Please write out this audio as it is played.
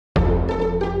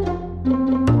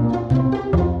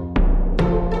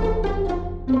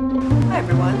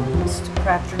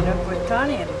Crafter Nook with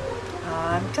Connie, and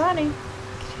I'm Connie.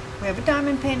 We have a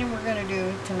diamond painting we're going to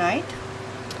do tonight.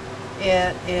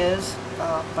 It is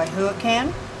by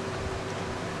Huacan.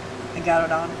 I got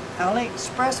it on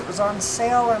AliExpress. It was on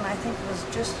sale, and I think it was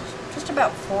just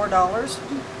about $4.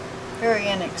 Very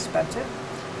inexpensive.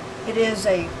 It is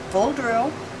a full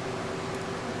drill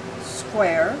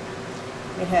square.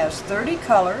 It has 30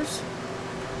 colors.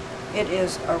 It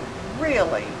is a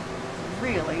really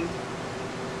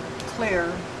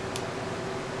clear,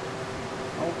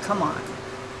 oh come on,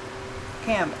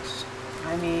 canvas.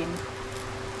 I mean,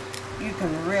 you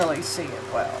can really see it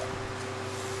well.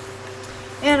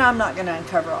 And I'm not going to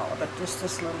uncover all of it, just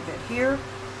this little bit here.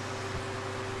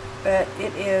 But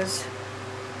it is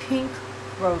pink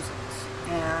roses,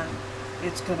 and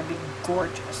it's going to be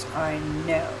gorgeous, I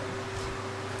know.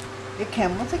 It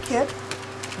came with a kit,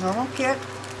 normal kit.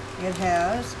 It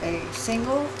has a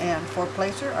single and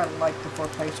four-placer. I like the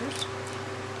four-placers.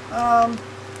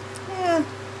 Yeah,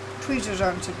 tweezers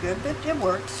aren't so good, but it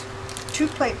works. 2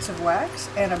 plates of wax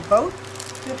and a boat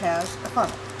that has a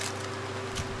funnel.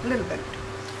 A little boat.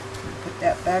 Put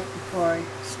that back before I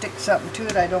stick something to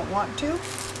it I don't want to.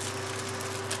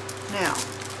 Now,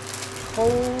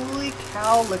 holy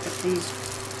cow, look at these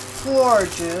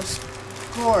gorgeous,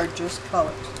 gorgeous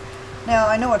colors. Now,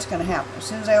 I know what's going to happen. As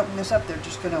soon as I open this up, they're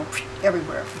just going to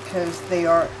everywhere because they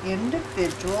are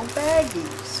individual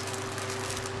baggies.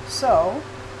 So,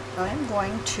 I'm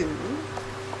going to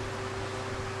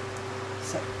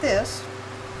set this.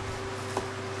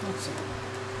 Let's see.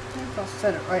 I think I'll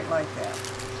set it right like that.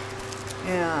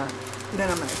 And then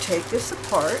I'm going to take this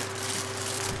apart.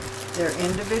 They're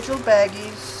individual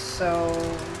baggies, so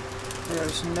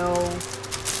there's no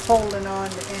holding on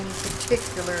to any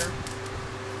particular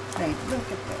thing.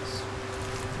 Look at this.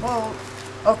 Well,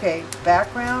 okay,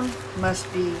 background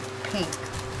must be pink.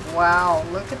 Wow,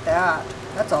 look at that.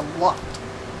 That's a lot.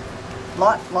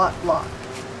 Lot.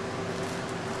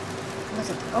 Look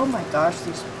at, oh my gosh,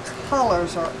 these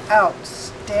colors are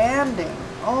outstanding.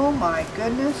 Oh my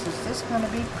goodness, is this going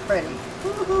to be pretty.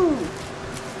 Woohoo!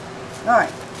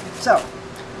 Alright, so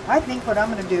I think what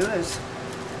I'm going to do is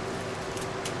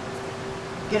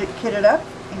get it kitted up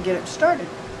and get it started.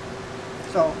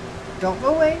 So, don't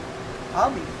go away.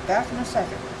 I'll be back in a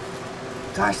second.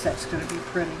 Gosh, that's going to be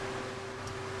pretty.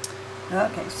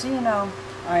 Okay, so you know,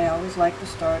 I always like to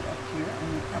start up here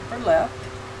in the upper left.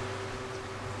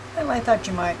 And I thought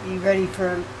you might be ready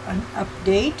for an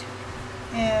update.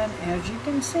 And as you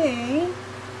can see,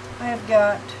 I have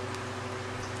got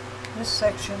this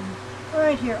section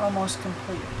right here almost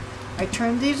complete. I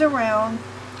turned these around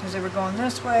because they were going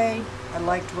this way. I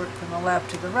like to work from the left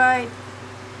to the right.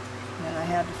 And I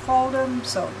had to fold them,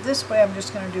 so this way I'm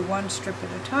just going to do one strip at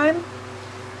a time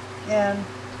and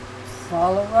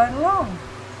follow right along.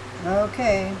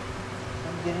 Okay,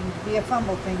 I'm getting to be a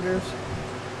fumble fingers.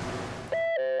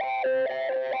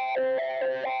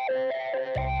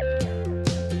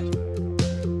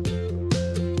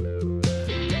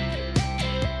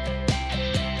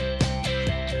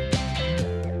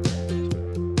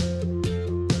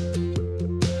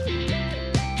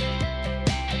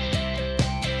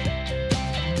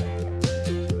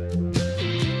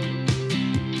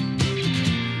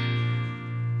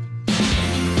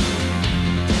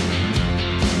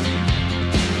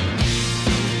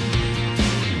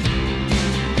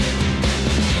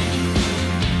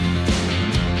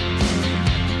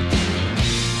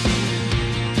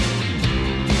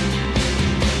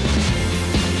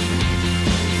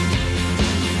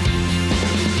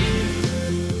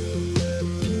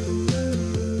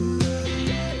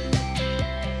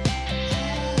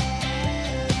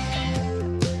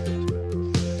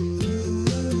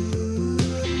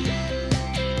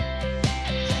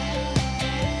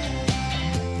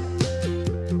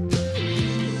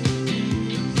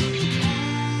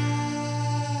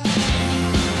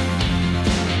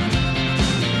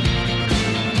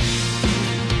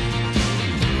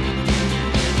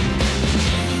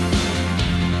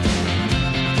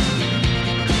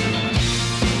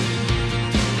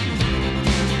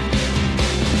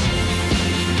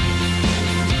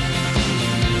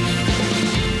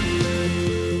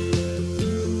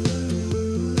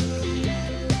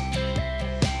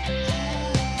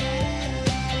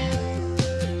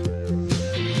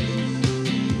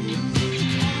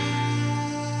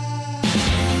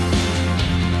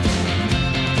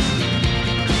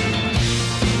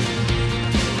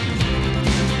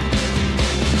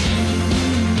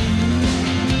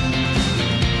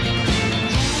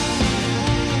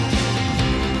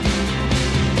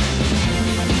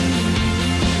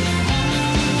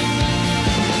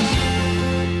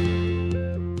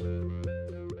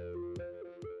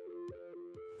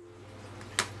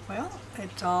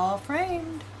 It's all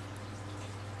framed.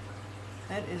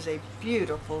 That is a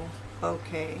beautiful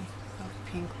bouquet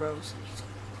of pink roses.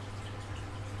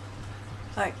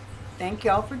 Alright, thank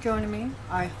you all for joining me.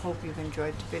 I hope you've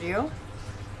enjoyed the video.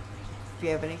 If you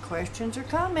have any questions or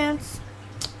comments,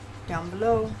 down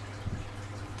below.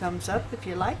 Thumbs up if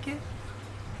you like it.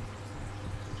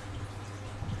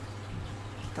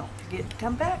 Don't forget to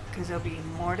come back because there'll be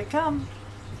more to come.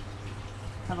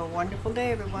 Have a wonderful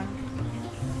day, everyone.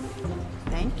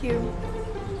 Thank you.